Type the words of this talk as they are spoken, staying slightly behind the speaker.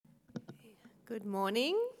Good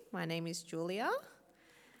morning. My name is Julia.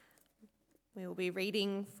 We will be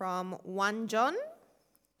reading from 1 John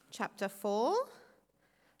chapter 4,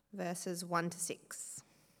 verses 1 to 6.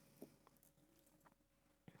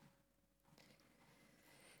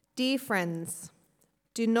 Dear friends,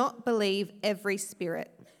 do not believe every spirit,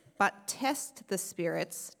 but test the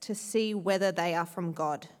spirits to see whether they are from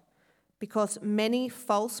God, because many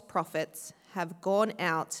false prophets have gone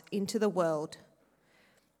out into the world.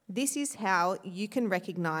 This is how you can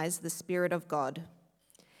recognize the Spirit of God.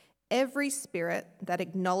 Every spirit that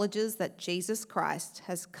acknowledges that Jesus Christ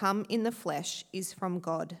has come in the flesh is from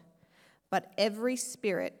God, but every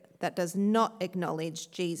spirit that does not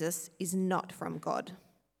acknowledge Jesus is not from God.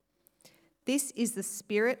 This is the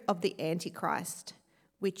spirit of the Antichrist,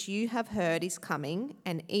 which you have heard is coming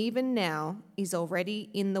and even now is already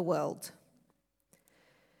in the world.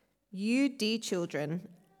 You, dear children,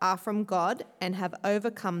 are from God and have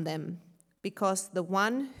overcome them, because the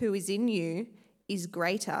one who is in you is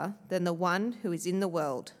greater than the one who is in the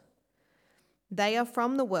world. They are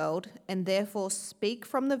from the world and therefore speak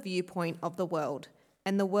from the viewpoint of the world,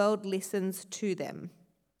 and the world listens to them.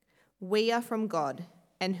 We are from God,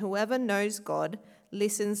 and whoever knows God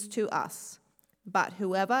listens to us, but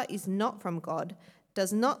whoever is not from God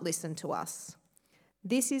does not listen to us.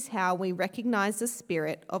 This is how we recognize the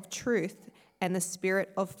spirit of truth and the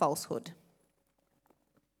spirit of falsehood.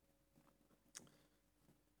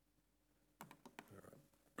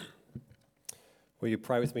 Will you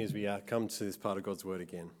pray with me as we come to this part of God's word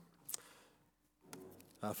again?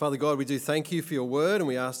 Father God, we do thank you for your word, and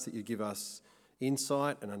we ask that you give us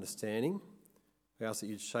insight and understanding. We ask that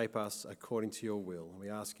you shape us according to your will, and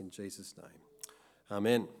we ask in Jesus' name.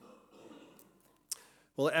 Amen.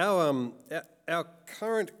 Well, our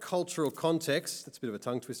current cultural context, that's a bit of a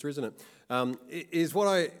tongue twister, isn't it, is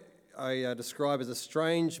what I describe as a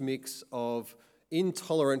strange mix of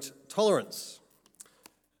intolerant tolerance.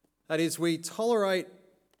 That is, we're tolerant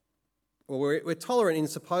in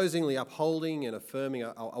supposedly upholding and affirming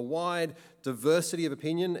a wide diversity of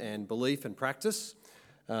opinion and belief and practice.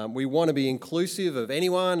 We want to be inclusive of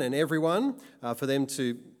anyone and everyone for them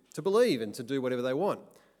to believe and to do whatever they want.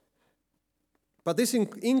 But this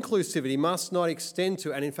inclusivity must not extend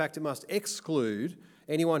to, and in fact it must exclude,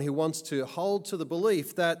 anyone who wants to hold to the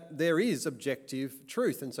belief that there is objective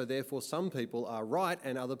truth, and so therefore some people are right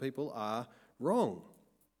and other people are wrong.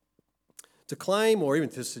 To claim or even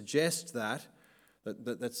to suggest that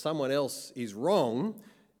someone else is wrong,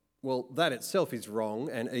 well, that itself is wrong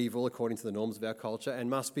and evil according to the norms of our culture, and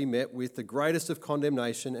must be met with the greatest of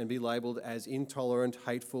condemnation and be labelled as intolerant,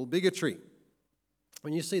 hateful bigotry.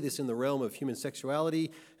 When you see this in the realm of human sexuality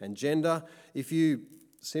and gender, if you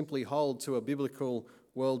simply hold to a biblical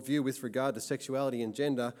worldview with regard to sexuality and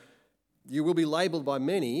gender, you will be labelled by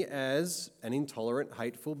many as an intolerant,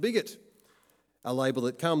 hateful bigot, a label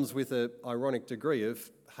that comes with an ironic degree of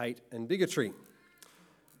hate and bigotry.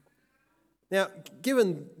 Now,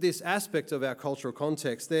 given this aspect of our cultural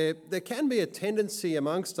context, there can be a tendency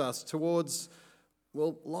amongst us towards,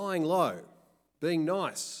 lying low, being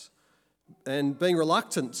nice, and being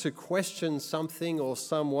reluctant to question something or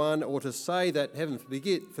someone, or to say that, heaven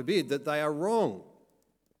forbid, that they are wrong.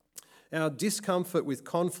 Our discomfort with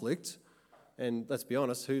conflict, and let's be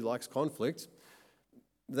honest, who likes conflict,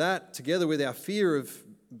 that together with our fear of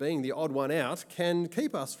being the odd one out can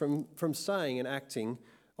keep us from saying and acting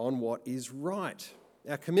on what is right.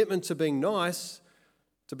 Our commitment to being nice,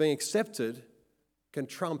 to being accepted, can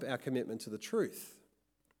trump our commitment to the truth.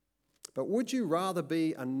 But would you rather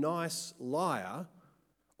be a nice liar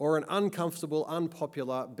or an uncomfortable,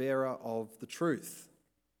 unpopular bearer of the truth?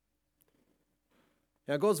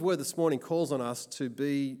 Now, God's word this morning calls on us to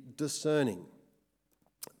be discerning.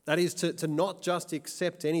 That is, to not just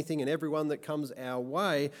accept anything and everyone that comes our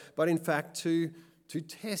way, but in fact to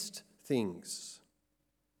test things.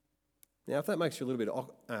 Now, if that makes you a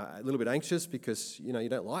little bit anxious because you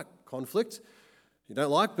don't like conflict, you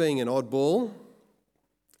don't like being an oddball,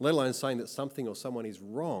 let alone saying that something or someone is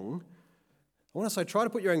wrong, I want to say try to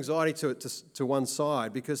put your anxiety to one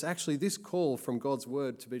side, because actually this call from God's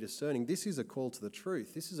word to be discerning, this is a call to the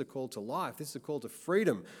truth. This is a call to life. This is a call to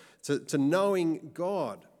freedom, to knowing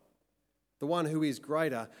God, the one who is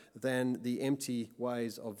greater than the empty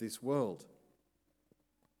ways of this world.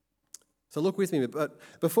 So look with me, but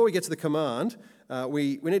before we get to the command,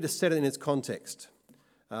 we need to set it in its context.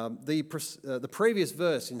 The previous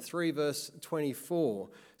verse in 3 verse 24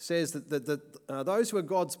 says that those who are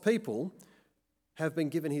God's people have been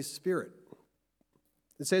given his spirit.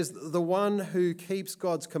 It says, the one who keeps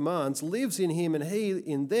God's commands lives in him and he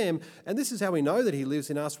in them. And this is how we know that he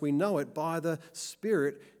lives in us. We know it by the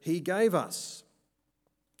Spirit he gave us.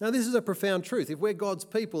 Now, this is a profound truth. If we're God's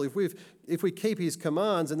people, if we keep his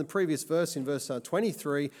commands, and the previous verse in verse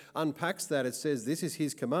 23 unpacks that. It says, this is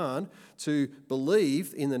his command, to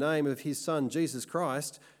believe in the name of his Son, Jesus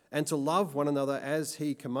Christ, and to love one another as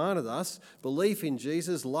he commanded us. Belief in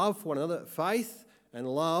Jesus, love for one another, faith and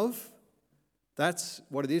love. That's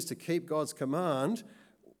what it is to keep God's command.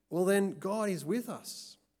 Well, then God is with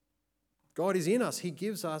us. God is in us. He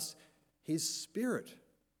gives us his Spirit.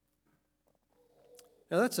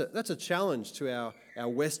 Now, that's a challenge to our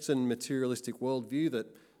Western materialistic worldview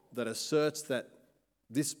that asserts that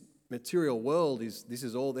this material world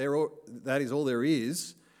is all there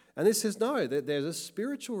is. And this says, no, that there's a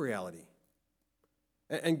spiritual reality.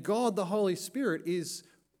 And God, the Holy Spirit, is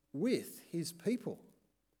with his people.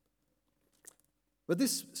 But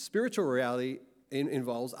this spiritual reality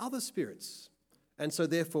involves other spirits. And so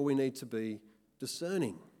therefore we need to be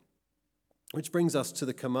discerning. Which brings us to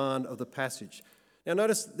the command of the passage. Now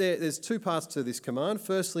notice there's two parts to this command.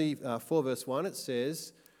 Firstly, 4 verse 1, it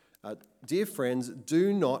says, dear friends,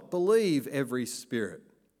 do not believe every spirit.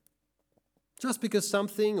 Just because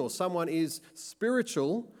something or someone is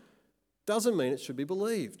spiritual doesn't mean it should be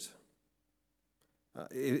believed.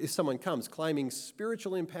 If someone comes claiming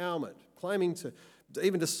spiritual empowerment, claiming to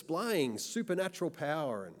even displaying supernatural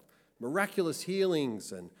power and miraculous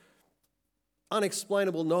healings and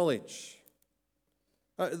unexplainable knowledge,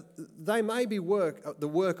 they may be the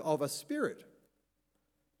work of a spirit,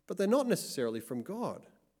 but they're not necessarily from God.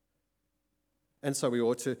 And so we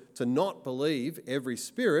ought to not believe every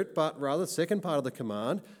spirit, but rather, second part of the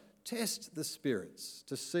command, test the spirits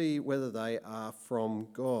to see whether they are from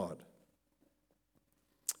God.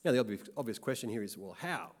 Now, the obvious question here is, well,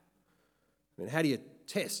 how? I mean, how do you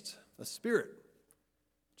test a spirit?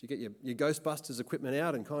 Do you get your Ghostbusters equipment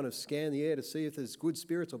out and kind of scan the air to see if there's good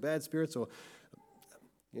spirits or bad spirits? Or,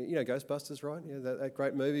 you know Ghostbusters, right? Yeah, that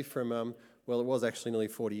great movie from, well, it was actually nearly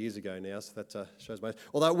 40 years ago now, so that shows my...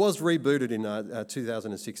 Although it was rebooted in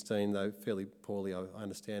 2016, though fairly poorly, I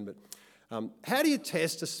understand. But how do you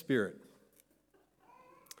test a spirit?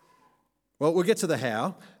 Well, we'll get to the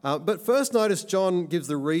how. But first notice John gives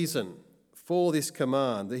the reason for this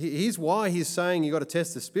command. Here's why he's saying you've got to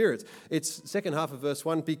test the spirits. It's second half of verse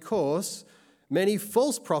 1, because many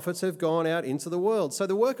false prophets have gone out into the world. So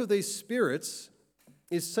the work of these spirits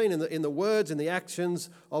is seen in the words and the actions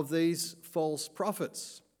of these false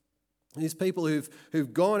prophets. These people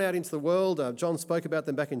who've gone out into the world. John spoke about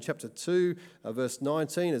them back in chapter 2, verse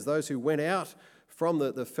 19, as those who went out from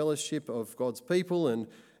the fellowship of God's people and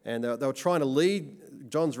they were trying to lead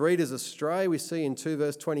John's readers astray, we see in 2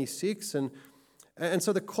 verse 26. And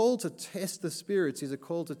so the call to test the spirits is a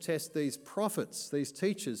call to test these prophets, these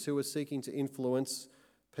teachers who are seeking to influence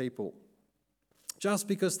people. Just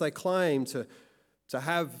because they claim to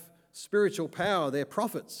have spiritual power, they're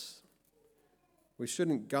prophets. We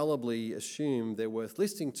shouldn't gullibly assume they're worth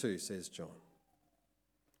listening to, says John.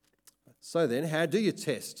 So then, how do you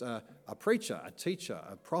test a preacher, a teacher,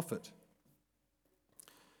 a prophet?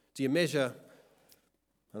 Do you measure,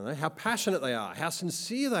 how passionate they are, how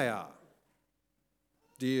sincere they are?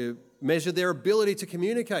 Do you measure their ability to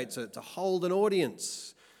communicate, to hold an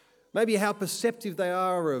audience? Maybe how perceptive they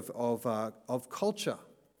are of culture.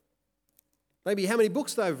 Maybe how many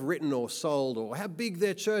books they've written or sold, or how big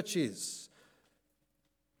their church is.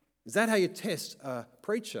 Is that how you test a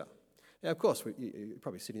preacher? Now, of course, you're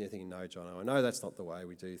probably sitting there thinking, no, John, I know that's not the way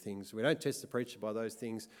we do things. We don't test the preacher by those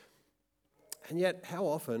things. And yet, how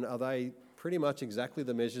often are they pretty much exactly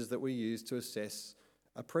the measures that we use to assess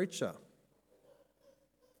a preacher?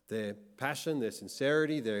 Their passion, their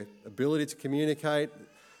sincerity, their ability to communicate,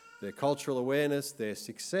 their cultural awareness, their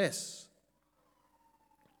success.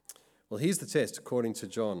 Well, here's the test according to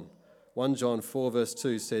John. 1 John 4 verse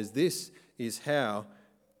 2 says, this is how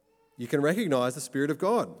you can recognize the Spirit of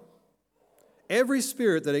God. Every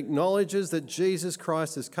spirit that acknowledges that Jesus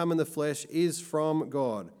Christ has come in the flesh is from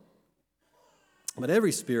God. But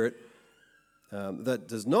every spirit that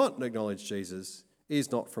does not acknowledge Jesus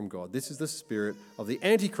is not from God. This is the spirit of the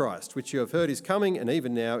Antichrist, which you have heard is coming and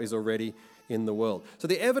even now is already in the world. So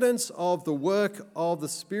the evidence of the work of the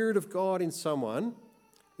Spirit of God in someone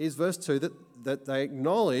is verse 2, that they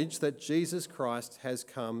acknowledge that Jesus Christ has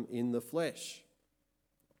come in the flesh.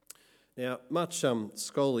 Now, much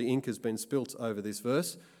scholarly ink has been spilt over this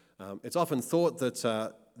verse. It's often thought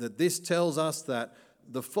that this tells us that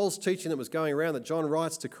the false teaching that was going around that John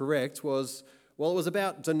writes to correct was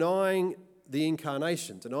about denying the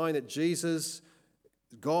incarnation, denying that Jesus,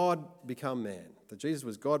 God, become man. that Jesus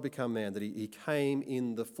was God become man, that he came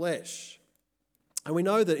in the flesh. And we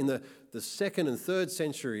know that in the 2nd and 3rd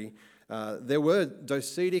century, there were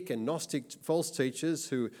Docetic and Gnostic false teachers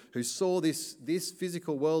who saw this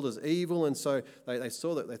physical world as evil, and so they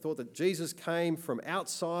thought that Jesus came from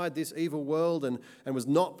outside this evil world and was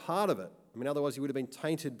not part of it. I mean, otherwise he would have been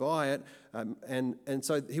tainted by it, and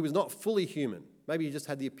so he was not fully human. Maybe he just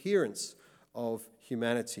had the appearance of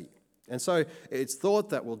humanity. And so it's thought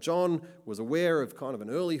that, well, John was aware of kind of an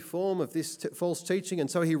early form of this false teaching,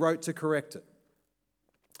 and so he wrote to correct it.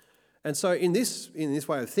 And so in this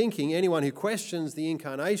way of thinking, anyone who questions the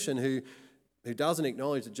incarnation, who doesn't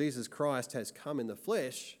acknowledge that Jesus Christ has come in the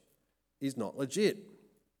flesh, is not legit.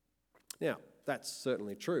 Now, that's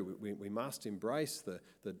certainly true. We must embrace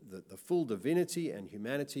the full divinity and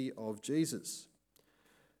humanity of Jesus.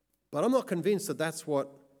 But I'm not convinced that that's what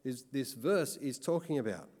this verse is talking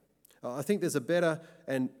about. I think there's a better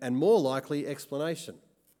and more likely explanation.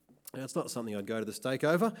 Now, it's not something I'd go to the stake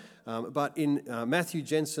over, but in Matthew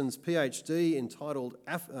Jensen's PhD entitled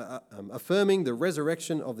Affirming the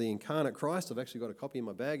Resurrection of the Incarnate Christ, I've actually got a copy in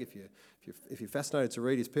my bag if you're fascinated to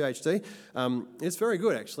read his PhD. It's very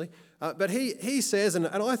good, actually. But he says, and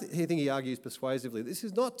I think he argues persuasively, this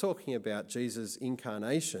is not talking about Jesus'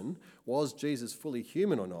 incarnation, was Jesus fully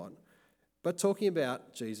human or not, but talking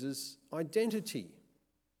about Jesus' identity,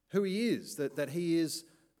 who he is, that he is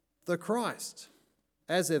the Christ,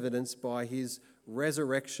 as evidenced by his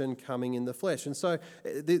resurrection coming in the flesh. And so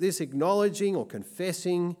this acknowledging or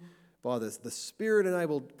confessing by the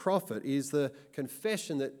Spirit-enabled prophet is the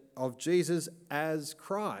confession of Jesus as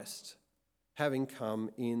Christ having come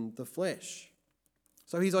in the flesh.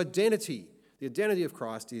 So his identity, the identity of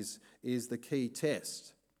Christ is the key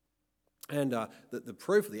test. And the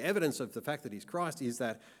proof, the evidence of the fact that he's Christ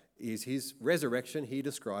is his resurrection he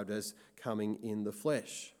described as coming in the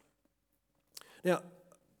flesh. Now,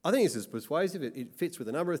 I think this is persuasive. It fits with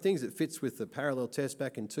a number of things. It fits with the parallel test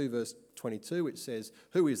back in 2 verse 22, which says,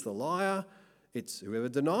 who is the liar? It's whoever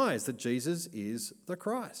denies that Jesus is the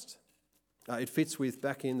Christ. It fits with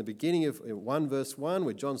back in the beginning of 1 verse 1,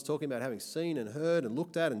 where John's talking about having seen and heard and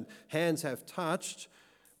looked at and hands have touched,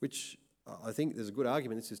 which I think there's a good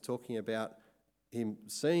argument. This is talking about him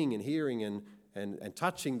seeing and hearing and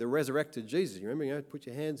touching the resurrected Jesus. You remember, put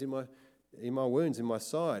your hands in my wounds, in my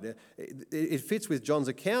side. It fits with John's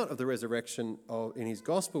account of the resurrection in his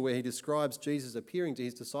gospel, where he describes Jesus appearing to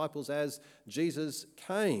his disciples as Jesus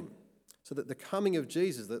came. So that the coming of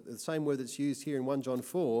Jesus, the same word that's used here in 1 John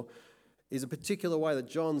 4, is a particular way that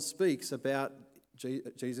John speaks about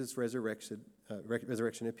Jesus'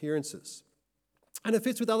 resurrection appearances. And it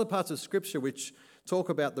fits with other parts of Scripture which talk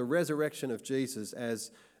about the resurrection of Jesus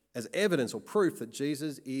as evidence or proof that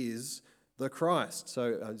Jesus is the Christ.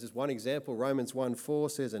 So just one example, Romans 1:4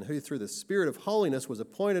 says, and who through the Spirit of holiness was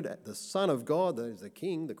appointed the Son of God, that is the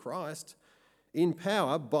King, the Christ, in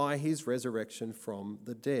power by his resurrection from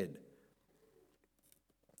the dead.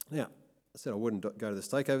 Now, I said I wouldn't go to the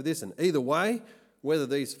stake over this, and either way, whether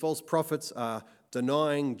these false prophets are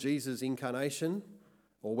denying Jesus' incarnation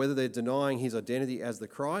or whether they're denying his identity as the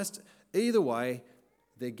Christ, either way,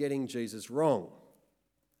 they're getting Jesus wrong.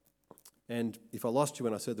 And if I lost you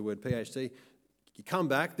when I said the word PhD, you come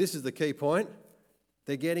back, this is the key point,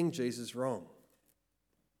 they're getting Jesus wrong.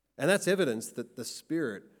 And that's evidence that the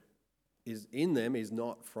Spirit is in them is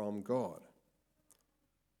not from God.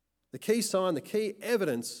 The key sign, the key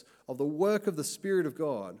evidence of the work of the Spirit of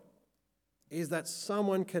God is that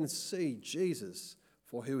someone can see Jesus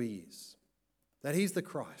for who he is, that he's the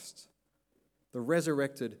Christ, the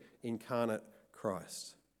resurrected, incarnate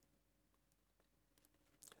Christ.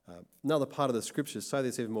 Another part of the Scriptures say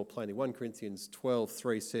this even more plainly. 1 Corinthians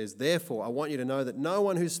 12:3 says, therefore, I want you to know that no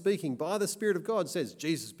one who's speaking by the Spirit of God says,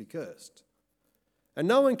 Jesus be cursed. And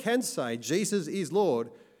no one can say, Jesus is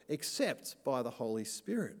Lord, except by the Holy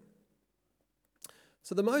Spirit.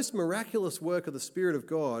 So the most miraculous work of the Spirit of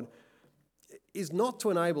God is not to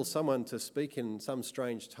enable someone to speak in some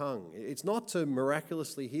strange tongue. It's not to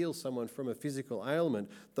miraculously heal someone from a physical ailment.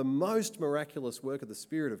 The most miraculous work of the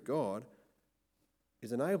Spirit of God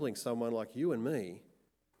is enabling someone like you and me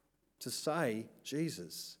to say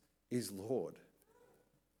Jesus is Lord,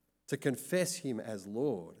 to confess him as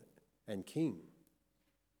Lord and King.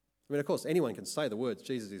 I mean, of course, anyone can say the words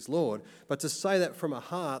Jesus is Lord, but to say that from a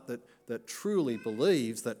heart that truly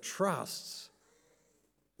believes, that trusts,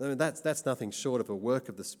 I mean, that's nothing short of a work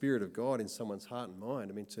of the Spirit of God in someone's heart and mind.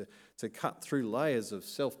 I mean, to cut through layers of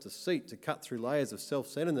self-deceit, to cut through layers of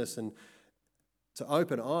self-centeredness, and to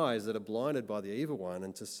open eyes that are blinded by the evil one,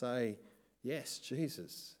 and to say, yes,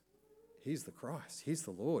 Jesus, he's the Christ, he's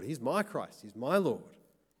the Lord, he's my Christ, he's my Lord.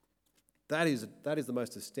 That is the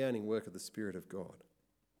most astounding work of the Spirit of God.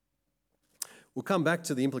 We'll come back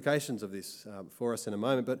to the implications of this for us in a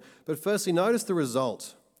moment, but firstly, notice the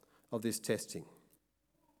result of this testing,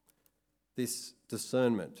 this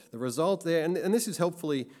discernment. The result there, and this is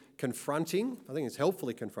helpfully confronting. I think it's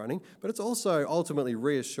helpfully confronting, but it's also ultimately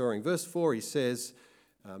reassuring. Verse 4, he says,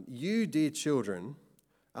 you, dear children,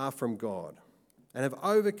 are from God and have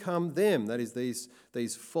overcome them. That is,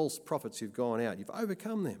 these false prophets who've gone out. You've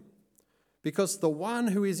overcome them. Because the one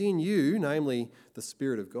who is in you, namely the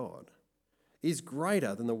Spirit of God, is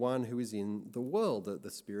greater than the one who is in the world, the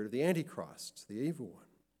spirit of the Antichrist, the evil one.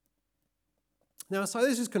 Now, so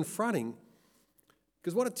this is confronting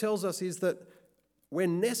because what it tells us is that we're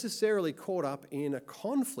necessarily caught up in a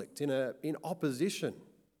conflict, in opposition.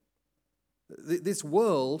 This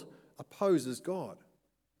world opposes God.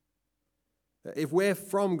 If we're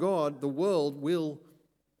from God, the world will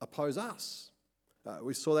oppose us.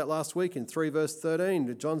 We saw that last week in 3 verse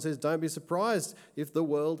 13. John says, don't be surprised if the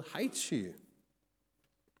world hates you.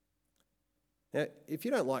 Now, if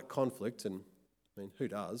you don't like conflict, and I mean, who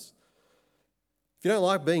does? If you don't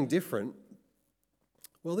like being different,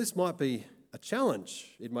 well, this might be a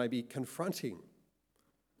challenge. It may be confronting.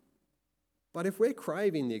 But if we're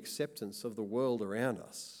craving the acceptance of the world around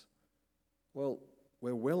us, well,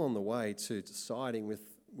 we're well on the way to siding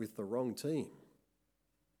with the wrong team.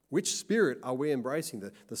 Which spirit are we embracing?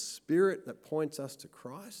 The spirit that points us to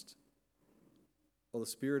Christ or the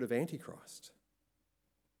spirit of Antichrist?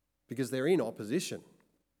 Because they're in opposition.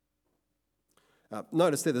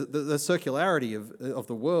 Notice there the circularity of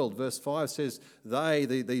the world. Verse 5 says,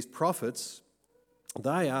 these prophets,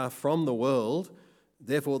 they are from the world,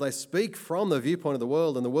 therefore they speak from the viewpoint of the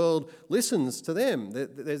world, and the world listens to them.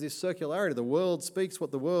 There's this circularity. The world speaks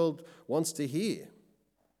what the world wants to hear.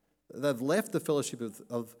 They've left the fellowship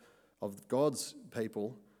of God's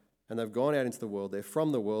people and they've gone out into the world. They're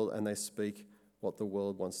from the world and they speak what the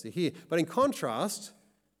world wants to hear. But in contrast,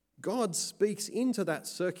 God speaks into that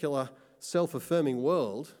circular, self-affirming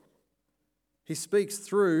world. He speaks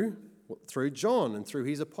through John and through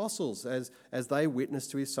his apostles as they witness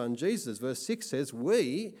to his son Jesus. Verse 6 says,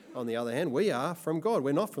 we, on the other hand, we are from God.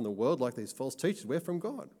 We're not from the world like these false teachers. We're from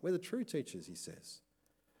God. We're the true teachers, he says.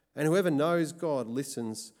 And whoever knows God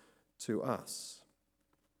listens to us.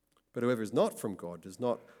 But whoever is not from God does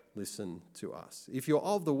not listen to us. If you're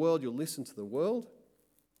of the world, you'll listen to the world.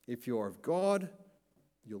 If you're of God,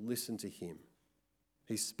 you'll listen to him.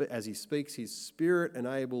 As he speaks his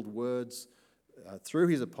Spirit-enabled words through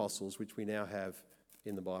his apostles, which we now have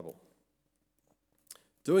in the Bible.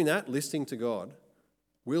 Doing that, listening to God,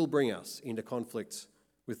 will bring us into conflict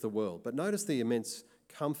with the world. But notice the immense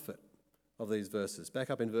comfort of these verses. Back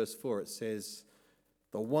up in verse 4, it says,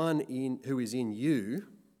 the one who is in you,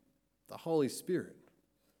 the Holy Spirit,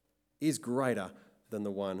 is greater than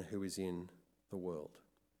the one who is in the world.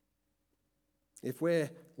 If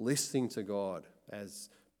we're listening to God as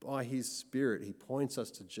by his Spirit he points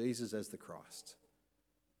us to Jesus as the Christ,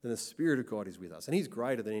 then the Spirit of God is with us. And he's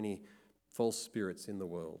greater than any false spirits in the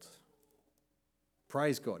world.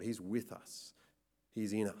 Praise God, he's with us.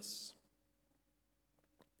 He's in us.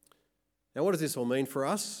 Now, what does this all mean for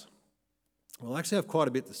us? Well, I actually have quite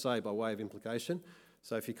a bit to say by way of implication.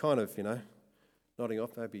 So if you're kind of, nodding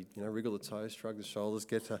off, maybe, wriggle the toes, shrug the shoulders,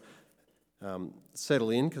 get to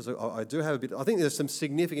settle in, because I do have a bit. I think there's some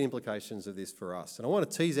significant implications of this for us. And I want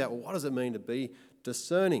to tease out, well, what does it mean to be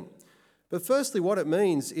discerning? But firstly, what it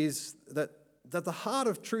means is that the heart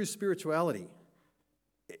of true spirituality,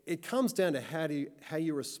 it comes down to how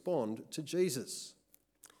you respond to Jesus.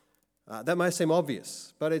 That may seem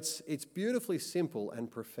obvious, but it's beautifully simple and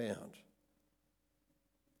profound.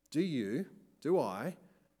 Do I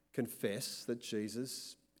confess that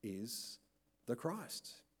Jesus is the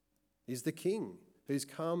Christ, is the King who's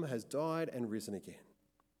come, has died and risen again?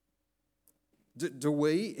 Do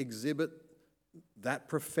we exhibit that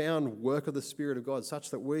profound work of the Spirit of God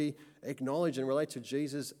such that we acknowledge and relate to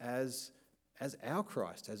Jesus as our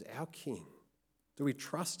Christ, as our King? Do we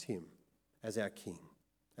trust him as our King,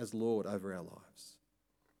 as Lord over our lives?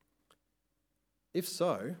 If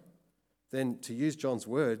so, then to use John's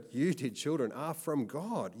word, you, dear children, are from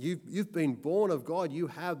God. You've been born of God. You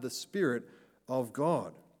have the Spirit of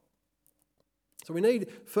God. So we need,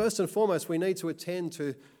 first and foremost, we need to attend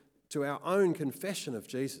to our own confession of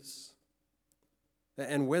Jesus.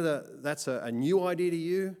 And whether that's a new idea to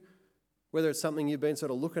you, whether it's something you've been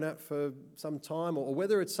sort of looking at for some time, or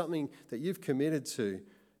whether it's something that you've committed to,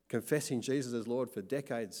 confessing Jesus as Lord for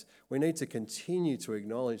decades, we need to continue to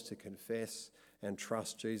acknowledge, to confess and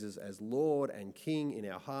trust Jesus as Lord and King in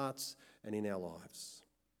our hearts and in our lives.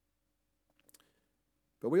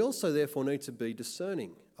 But we also therefore need to be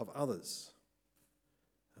discerning of others.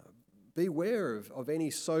 Beware of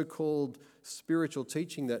any so-called spiritual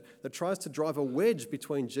teaching that tries to drive a wedge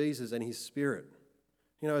between Jesus and his Spirit.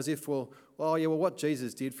 As if, what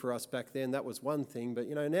Jesus did for us back then, that was one thing, but,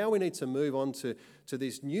 now we need to move on to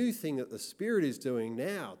this new thing that the Spirit is doing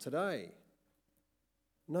now, today.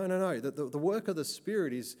 No. The work of the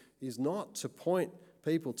Spirit is not to point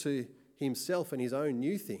people to himself and his own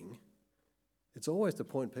new thing. It's always to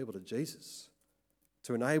point people to Jesus,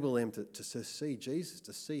 to enable them to see Jesus,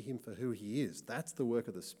 to see him for who he is. That's the work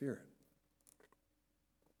of the Spirit.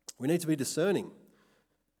 We need to be discerning.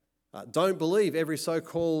 Don't believe every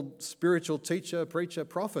so-called spiritual teacher, preacher,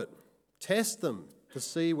 prophet. Test them to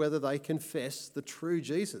see whether they confess the true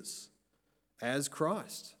Jesus as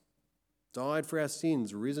Christ, died for our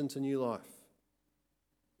sins, risen to new life.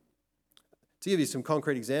 To give you some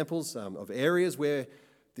concrete examples of areas where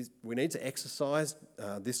we need to exercise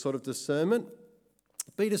this sort of discernment,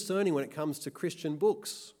 be discerning when it comes to Christian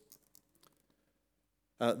books.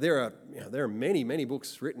 There are many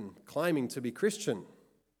books written claiming to be Christian,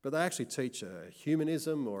 but they actually teach a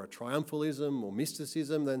humanism or a triumphalism or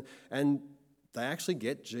mysticism, and they actually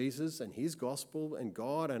get Jesus and his gospel and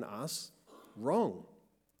God and us wrong.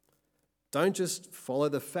 Don't just follow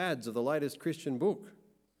the fads of the latest Christian book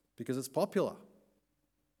because it's popular.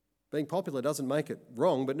 Being popular doesn't make it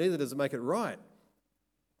wrong, but neither does it make it right.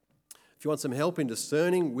 If you want some help in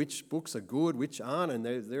discerning which books are good, which aren't, and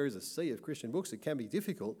there is a sea of Christian books, it can be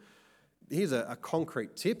difficult, here's a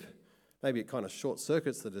concrete tip. Maybe it kind of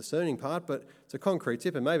short-circuits the discerning part, but it's a concrete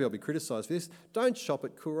tip, and maybe I'll be criticised for this. Don't shop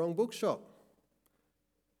at Koorong Bookshop.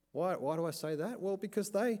 Why do I say that? Well,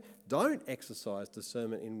 because they don't exercise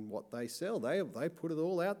discernment in what they sell. They put it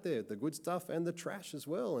all out there, the good stuff and the trash as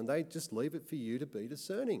well, and they just leave it for you to be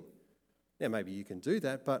discerning. Now, maybe you can do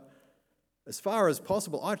that, but as far as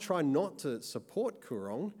possible, I try not to support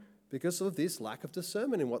Koorong because of this lack of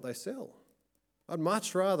discernment in what they sell. I'd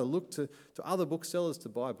much rather look to other booksellers to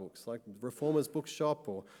buy books, like Reformers Bookshop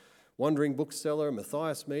or Wandering Bookseller,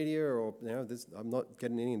 Matthias Media, or I'm not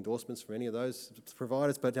getting any endorsements from any of those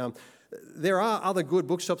providers, but there are other good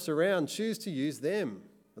bookshops around. Choose to use them.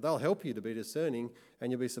 They'll help you to be discerning,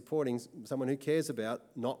 and you'll be supporting someone who cares about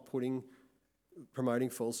not promoting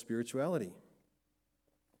false spirituality.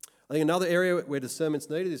 I think another area where discernment's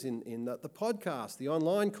needed is in the podcast, the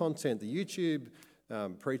online content, the YouTube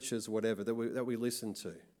preachers, whatever, that we listen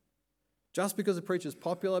to. Just because a preacher's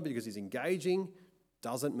popular, because he's engaging,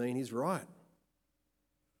 doesn't mean he's right.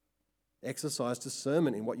 Exercise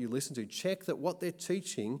discernment in what you listen to. Check that what they're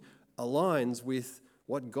teaching aligns with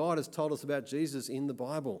what God has told us about Jesus in the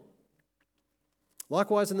Bible.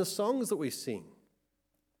 Likewise, in the songs that we sing,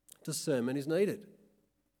 discernment is needed.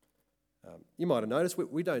 You might have noticed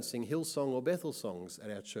we don't sing Hillsong or Bethel songs at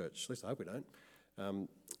our church. At least I hope we don't.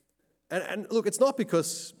 And look, it's not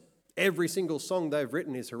because every single song they've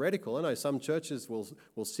written is heretical. I know some churches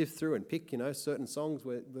will sift through and pick, certain songs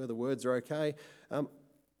where the words are okay.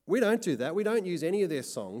 We don't do that. We don't use any of their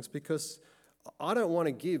songs because I don't want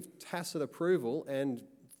to give tacit approval and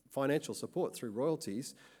financial support through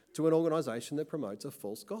royalties to an organisation that promotes a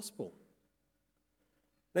false gospel.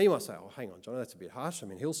 Now you might say, oh, hang on, John, that's a bit harsh. I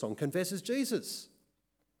mean, Hillsong confesses Jesus.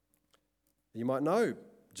 You might know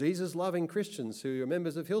Jesus-loving Christians who are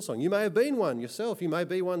members of Hillsong. You may have been one yourself. You may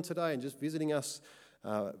be one today and just visiting us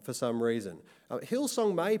for some reason.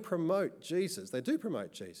 Hillsong may promote Jesus. They do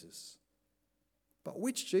promote Jesus. But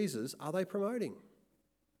which Jesus are they promoting?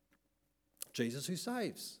 Jesus who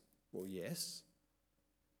saves? Well, yes.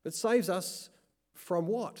 But saves us from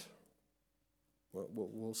what?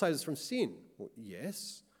 Well, saves us from sin? Well,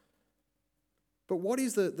 yes. But what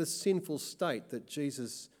is the sinful state that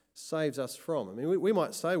Jesus saves us from? I mean, we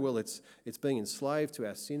might say, well, it's being enslaved to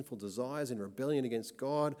our sinful desires in rebellion against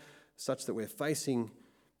God, such that we're facing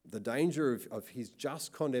the danger of his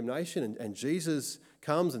just condemnation, and Jesus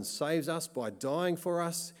comes and saves us by dying for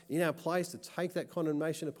us in our place to take that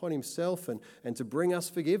condemnation upon himself and to bring us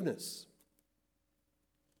forgiveness.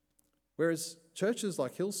 Whereas churches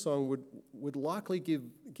like Hillsong would likely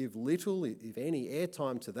give little, if any,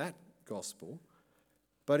 airtime to that gospel,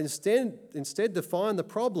 but instead define the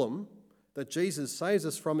problem that Jesus saves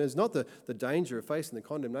us from is not the danger of facing the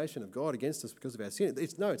condemnation of God against us because of our sin.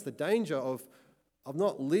 It's the danger of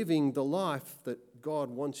not living the life that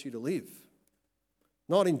God wants you to live,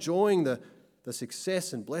 not enjoying the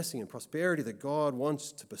success and blessing and prosperity that God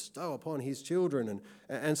wants to bestow upon his children.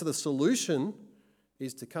 And so the solution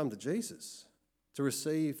is to come to Jesus, to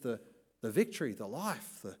receive the victory, the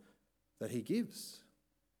life that he gives,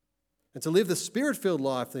 and to live the Spirit-filled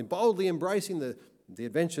life, then boldly embracing the the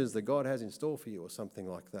adventures that God has in store for you, or something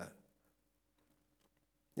like that.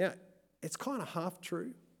 Now, it's kind of half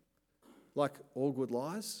true, like all good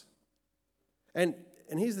lies. And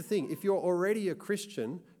here's the thing, if you're already a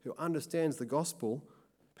Christian who understands the gospel,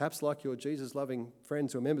 perhaps like your Jesus-loving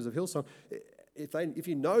friends who are members of Hillsong, if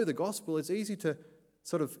you know the gospel, it's easy to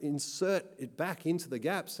sort of insert it back into the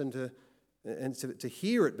gaps and to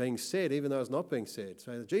hear it being said, even though it's not being said.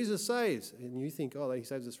 So Jesus saves, and you think, oh, he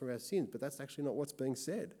saves us from our sins, but that's actually not what's being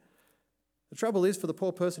said. The trouble is, for the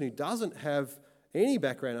poor person who doesn't have any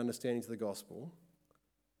background understanding to the gospel,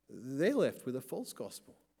 they're left with a false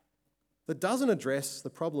gospel that doesn't address the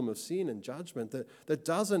problem of sin and judgment, that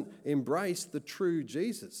doesn't embrace the true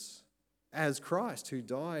Jesus as Christ who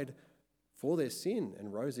died for their sin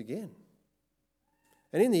and rose again.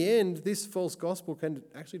 And in the end, this false gospel can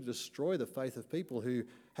actually destroy the faith of people who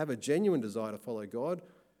have a genuine desire to follow God,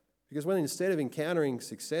 because when instead of encountering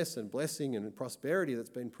success and blessing and prosperity that's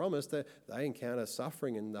been promised, they encounter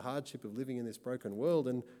suffering and the hardship of living in this broken world,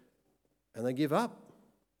 and they give up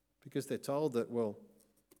because they're told that, well,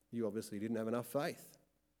 you obviously didn't have enough faith.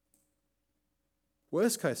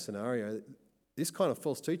 Worst case scenario, this kind of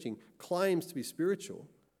false teaching claims to be spiritual,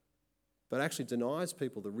 but actually denies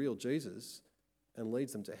people the real Jesus and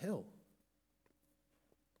leads them to hell.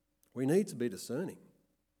 We need to be discerning.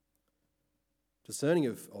 Discerning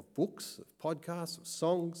of books, of podcasts, of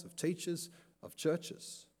songs, of teachers, of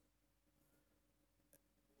churches.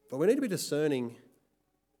 But we need to be discerning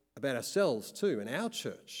about ourselves too, and our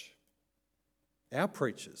church, our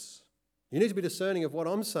preachers. You need to be discerning of what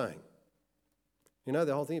I'm saying. You know,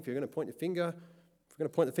 the whole thing, if you're going to point your finger, if we're going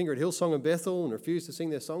to point the finger at Hillsong and Bethel and refuse to sing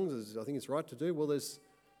their songs, as I think it's right to do, well, there's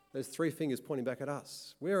three fingers pointing back at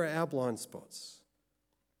us. Where are our blind spots?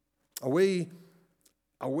 Are we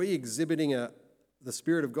exhibiting the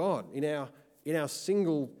Spirit of God in our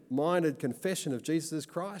single-minded confession of Jesus as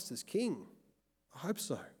Christ as King? I hope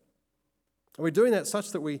so. Are we doing that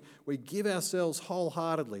such that we give ourselves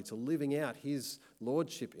wholeheartedly to living out His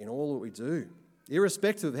lordship in all that we do,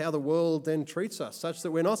 irrespective of how the world then treats us, such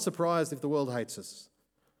that we're not surprised if the world hates us?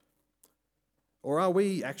 Or are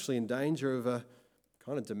we actually in danger of a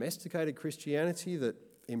kind of domesticated Christianity that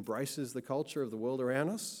embraces the culture of the world around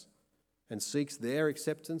us and seeks their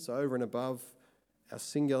acceptance over and above our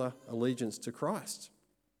singular allegiance to Christ?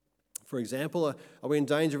 For example, are we in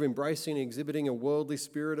danger of embracing and exhibiting a worldly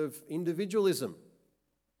spirit of individualism,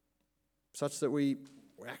 such that we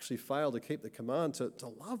actually fail to keep the command to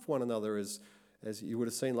love one another, as you would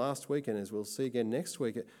have seen last week and as we'll see again next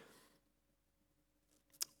week?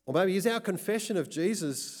 Or maybe is our confession of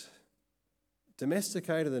Jesus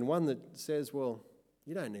domesticated and one that says, well,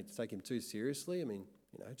 you don't need to take Him too seriously. I mean,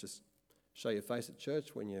 just show your face at church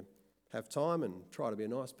when you have time and try to be a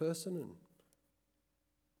nice person. And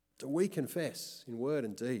do we confess in word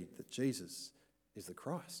and deed that Jesus is the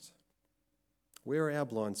Christ? Where are our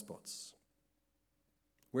blind spots?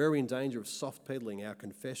 Where are we in danger of soft peddling our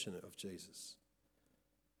confession of Jesus?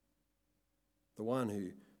 The one who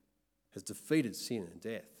has defeated sin and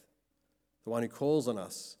death, the one who calls on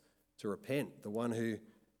us to repent, the one who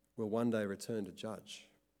will one day return to judge.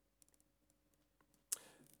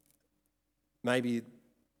 Maybe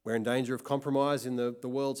we're in danger of compromise in the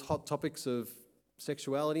world's hot topics of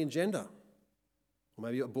sexuality and gender, or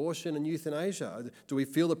maybe abortion and euthanasia. Do we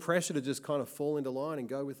feel the pressure to just kind of fall into line and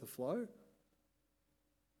go with the flow?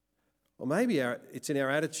 Or maybe it's in our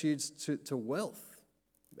attitudes to wealth.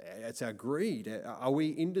 It's our greed. Are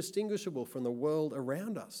we indistinguishable from the world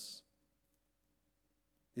around us?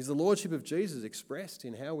 Is the lordship of Jesus expressed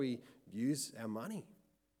in how we use our money?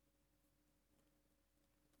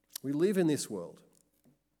 We live in this world,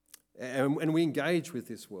 and we engage with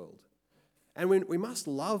this world. And we must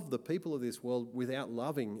love the people of this world without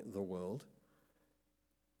loving the world.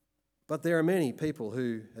 But there are many people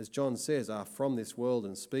who, as John says, are from this world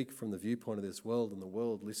and speak from the viewpoint of this world, and the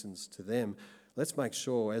world listens to them. Let's make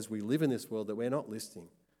sure as we live in this world that we're not listening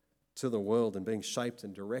to the world and being shaped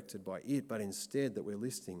and directed by it, but instead that we're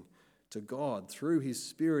listening to God through His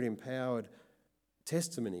Spirit-empowered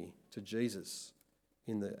testimony to Jesus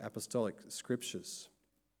in the apostolic scriptures.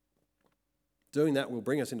 Doing that will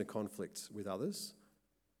bring us into conflict with others.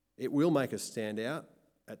 It will make us stand out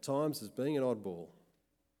at times as being an oddball.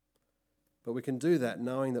 But we can do that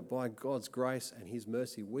knowing that by God's grace and His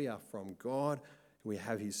mercy, we are from God. We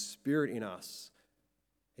have His Spirit in us,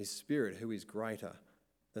 His Spirit who is greater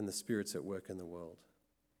than the spirits at work in the world.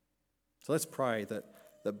 So let's pray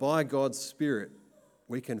that by God's Spirit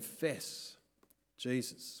we confess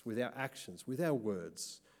Jesus with our actions, with our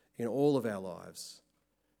words, in all of our lives,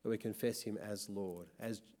 that we confess Him as Lord,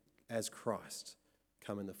 as Christ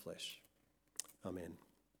come in the flesh. Amen.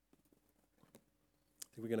 I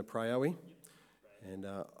think we're going to pray, are we? And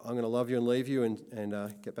I'm going to love you and leave you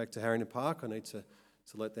and get back to Harrington Park. I need to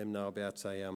let them know about a